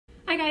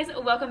guys,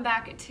 welcome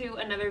back to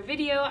another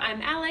video.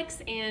 I'm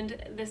Alex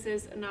and this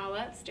is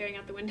Nala staring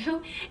out the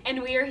window, and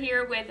we are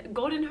here with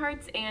Golden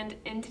Hearts, and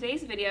in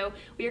today's video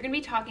we are going to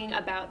be talking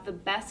about the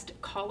best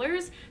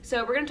collars.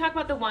 So we're going to talk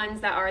about the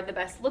ones that are the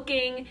best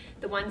looking,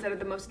 the ones that are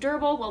the most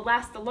durable, will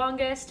last the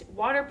longest,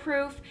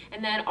 waterproof,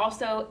 and then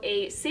also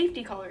a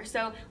safety collar.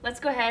 So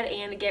let's go ahead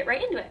and get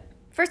right into it.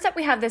 First up,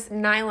 we have this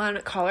nylon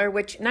collar,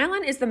 which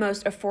nylon is the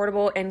most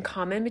affordable and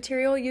common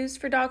material used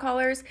for dog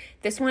collars.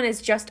 This one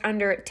is just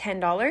under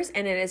 $10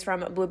 and it is from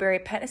Blueberry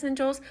Pet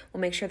Essentials.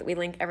 We'll make sure that we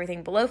link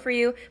everything below for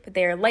you, but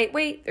they are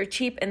lightweight, they're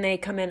cheap, and they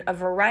come in a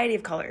variety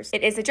of colors.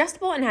 It is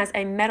adjustable and has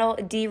a metal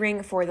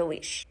D-ring for the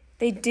leash.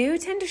 They do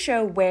tend to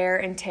show wear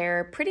and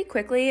tear pretty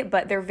quickly,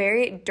 but they're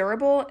very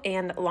durable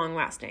and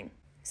long-lasting.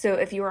 So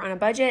if you are on a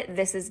budget,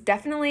 this is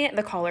definitely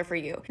the collar for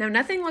you. Now,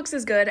 nothing looks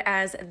as good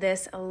as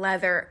this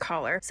leather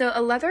collar. So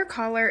a leather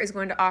collar is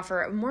going to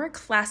offer a more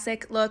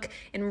classic look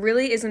and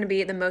really is going to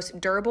be the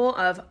most durable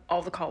of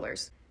all the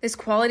collars. This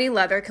quality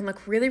leather can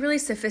look really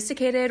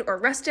sophisticated or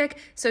rustic,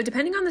 so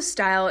depending on the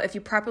style, if you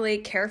properly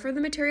care for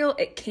the material,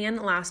 it can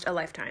last a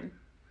lifetime.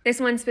 This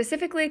one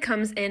specifically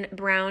comes in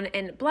brown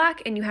and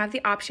black, and you have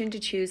the option to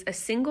choose a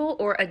single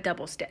or a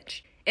double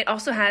stitch. It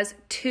also has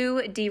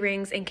 2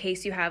 D-rings in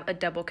case you have a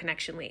double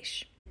connection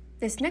leash.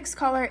 This next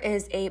collar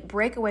is a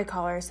breakaway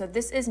collar, so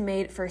this is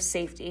made for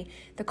safety.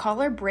 The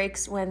collar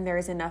breaks when there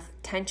is enough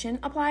tension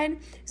applied,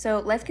 so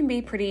life can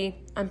be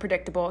pretty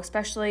unpredictable,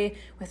 especially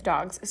with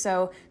dogs.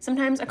 So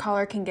sometimes a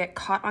collar can get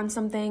caught on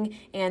something,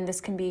 and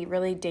this can be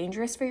really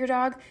dangerous for your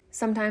dog.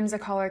 Sometimes a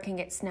collar can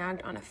get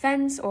snagged on a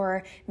fence,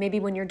 or maybe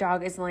when your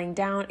dog is laying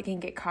down, it can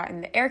get caught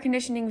in the air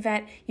conditioning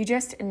vent. You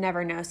just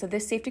never know. So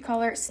this safety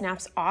collar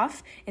snaps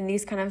off in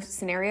these kind of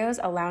scenarios,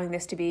 allowing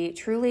this to be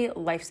truly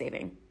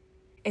life-saving.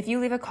 If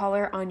you leave a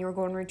collar on your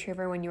Golden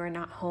Retriever when you are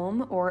not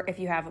home, or if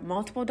you have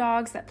multiple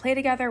dogs that play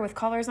together with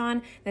collars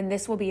on, then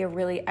this will be a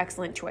really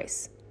excellent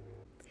choice.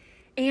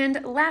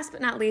 And last but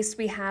not least,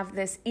 we have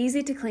this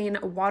easy to clean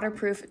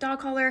waterproof dog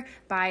collar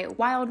by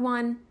Wild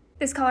One.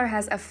 This collar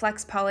has a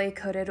flex poly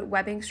coated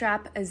webbing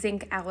strap, a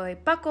zinc alloy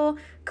buckle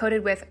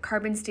coated with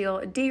carbon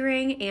steel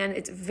D-ring, and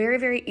it's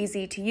very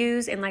easy to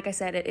use. And like I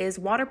said, it is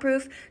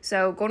waterproof.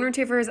 So Golden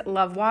Retrievers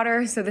love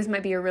water, so this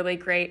might be a really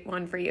great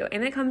one for you.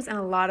 And it comes in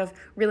a lot of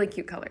really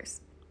cute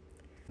colors.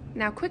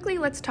 Now quickly,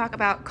 let's talk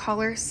about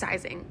collar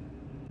sizing.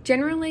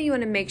 Generally, you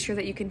want to make sure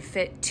that you can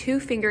fit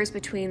 2 fingers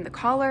between the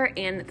collar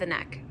and the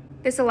neck.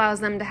 This allows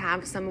them to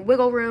have some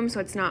wiggle room so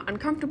it's not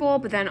uncomfortable,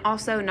 but then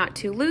also not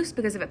too loose,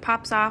 because if it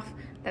pops off,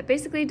 that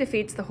basically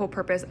defeats the whole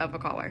purpose of a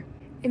collar.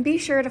 And be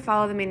sure to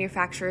follow the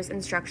manufacturer's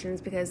instructions,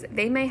 because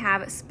they may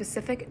have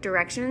specific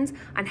directions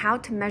on how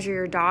to measure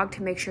your dog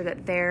to make sure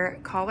that their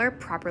collar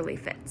properly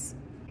fits.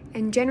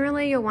 And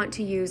generally, you'll want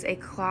to use a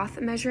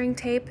cloth measuring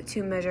tape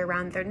to measure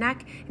around their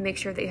neck and make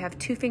sure that you have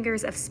 2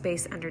 fingers of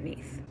space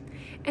underneath.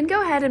 And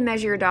go ahead and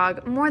measure your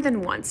dog more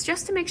than once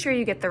just to make sure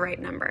you get the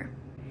right number.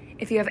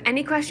 If you have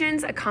any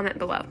questions, comment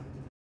below.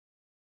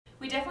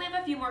 We definitely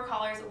have a few more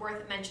collars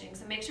worth mentioning,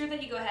 so make sure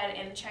that you go ahead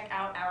and check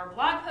out our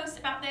blog post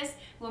about this.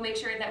 We'll make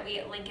sure that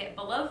we link it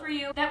below for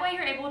you. That way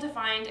you're able to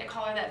find a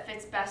collar that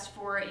fits best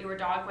for your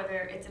dog, whether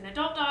it's an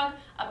adult dog,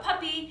 a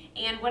puppy,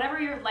 and whatever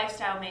your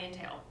lifestyle may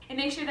entail. And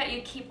make sure that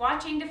you keep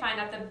watching to find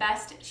out the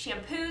best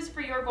shampoos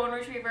for your Golden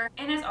Retriever.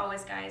 And as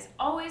always, guys,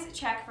 always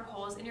check for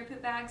holes in your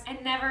poop bags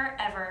and never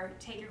ever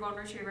take your Golden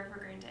Retriever for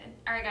granted.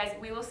 All right, guys,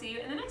 we will see you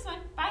in the next one.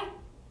 Bye.